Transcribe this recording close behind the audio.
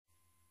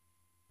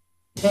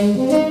係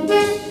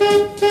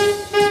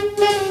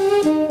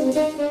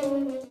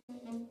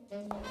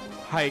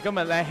今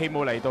日咧，起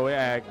舞嚟到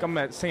今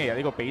日星期日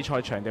呢個比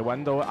賽場地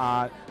揾到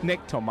阿 Nick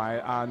同埋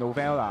阿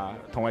Novella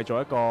同佢做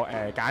一個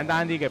簡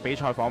單啲嘅比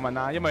賽訪問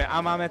啦。因為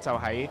啱啱咧就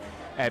喺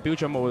標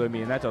準舞裏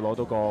面咧就攞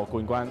到個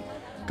冠軍。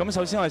咁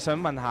首先我哋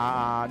想問下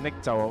阿 Nick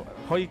就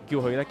可以叫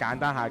佢咧簡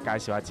單下介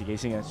紹下自己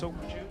先嘅。So would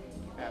you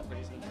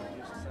please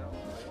introduce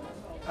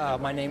yourself?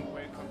 My name.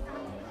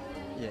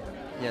 Yeah.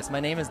 Yes,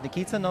 my name is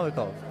Nikita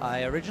Novikov.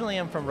 I originally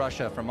am from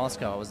Russia, from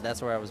Moscow.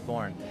 That's where I was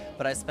born.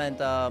 But I spent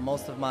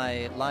most of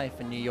my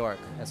life in New York.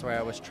 That's where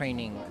I was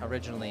training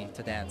originally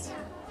to dance.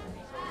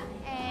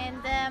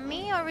 And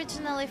me,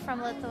 originally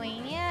from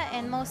Lithuania,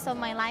 and most of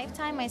my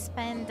lifetime I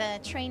spent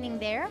training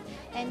there.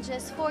 And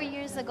just 4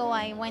 years ago,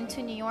 I went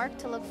to New York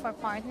to look for a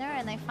partner,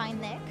 and I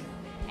find Nick.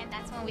 And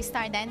that's when we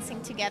started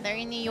dancing together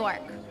in New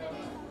York.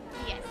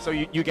 Yes. So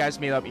you guys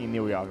meet up in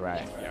New York,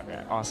 right? Yes.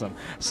 Yeah, awesome.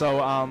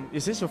 So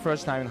is this your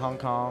first time in Hong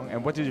Kong?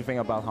 And what did you think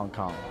about Hong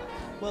Kong?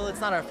 Well,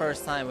 it's not our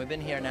first time. We've been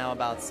here now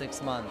about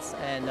 6 months.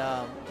 And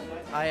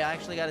I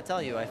actually got to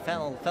tell you, I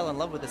fell in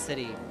love with the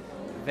city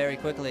very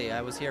quickly.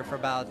 I was here for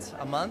about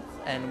a month,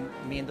 and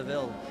me and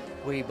Dovile,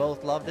 we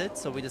both loved it.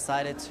 So we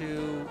decided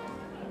to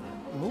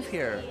move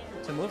here.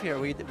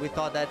 We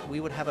thought that we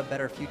would have a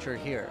better future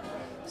here.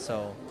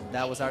 So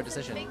that was our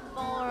decision. It's a big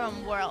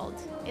ballroom world.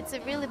 It's a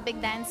really big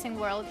dancing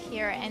world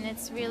here, and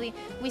it's really,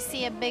 we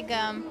see a big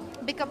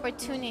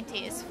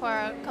opportunities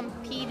for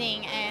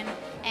competing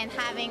and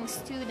having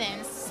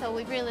students. So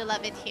we really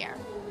love it here.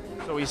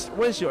 So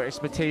what is your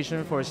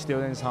expectation for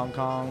students in Hong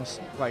Kong?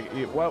 Like,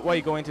 what are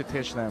you going to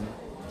teach them?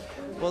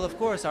 Well, of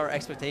course, our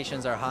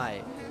expectations are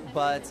high,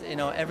 but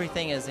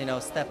everything is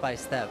step by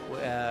step.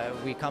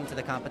 We come to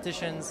the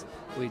competitions,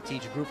 we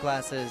teach group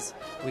classes,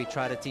 we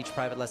try to teach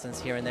private lessons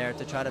here and there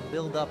to try to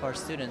build up our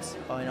students,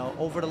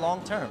 over the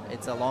long term.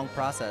 It's a long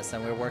process,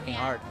 and we're working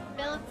hard.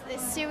 Build the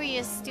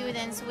serious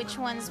students, which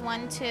ones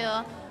want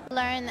to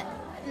learn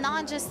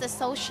not just the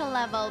social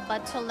level,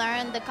 but to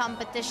learn the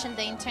competition,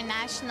 the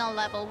international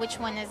level, which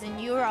one is in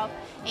Europe,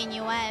 in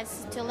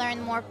US, to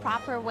learn more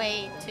proper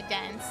way to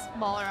dance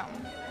ballroom.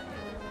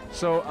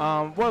 So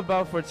what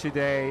about for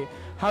today?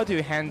 How do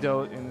you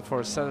handle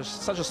for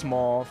such a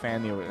small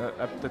venue?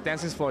 The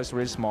dancing floor is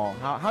really small.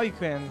 How you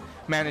can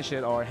manage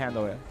it or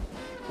handle it?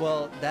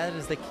 Well, that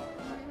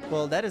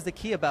is the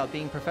key about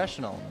being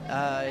professional.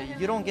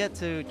 You don't get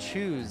to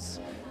choose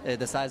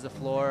the size of the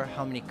floor,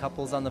 how many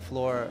couples on the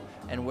floor,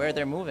 and where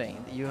they're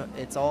moving. You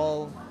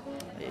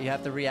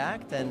have to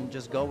react and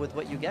just go with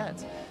what you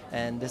get.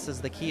 And this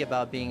is the key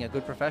about being a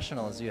good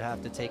professional, is you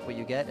have to take what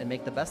you get and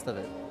make the best of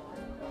it.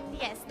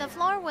 Yes, the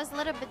floor was a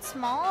little bit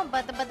small,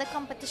 but the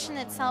competition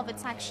itself,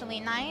 it's actually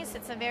nice.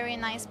 It's a very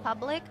nice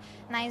public,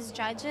 nice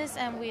judges,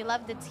 and we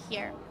loved it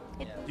here.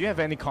 Do you have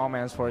any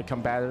comments for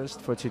competitors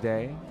for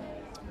today?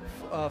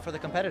 For the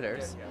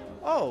competitors?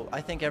 Oh,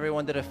 I think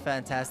everyone did a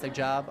fantastic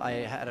job. I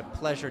had a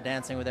pleasure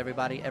dancing with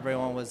everybody.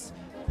 Everyone was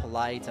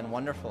polite and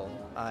wonderful.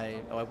 I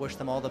wish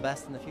them all the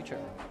best in the future.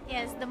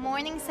 Yes, the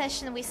morning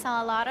session we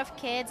saw a lot of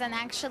kids, and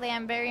actually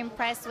I'm very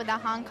impressed with the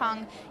Hong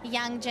Kong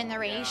young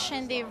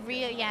generation. They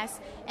really,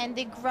 yes, and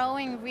they're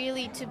growing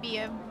really to be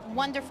a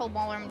wonderful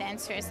ballroom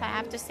dancers. I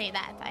have to say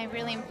that. I'm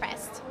really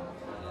impressed.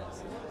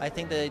 I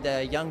think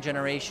the young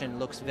generation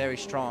looks very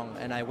strong,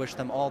 and I wish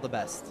them all the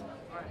best.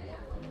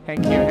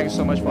 Thank you. Thanks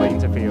so much for the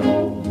interview.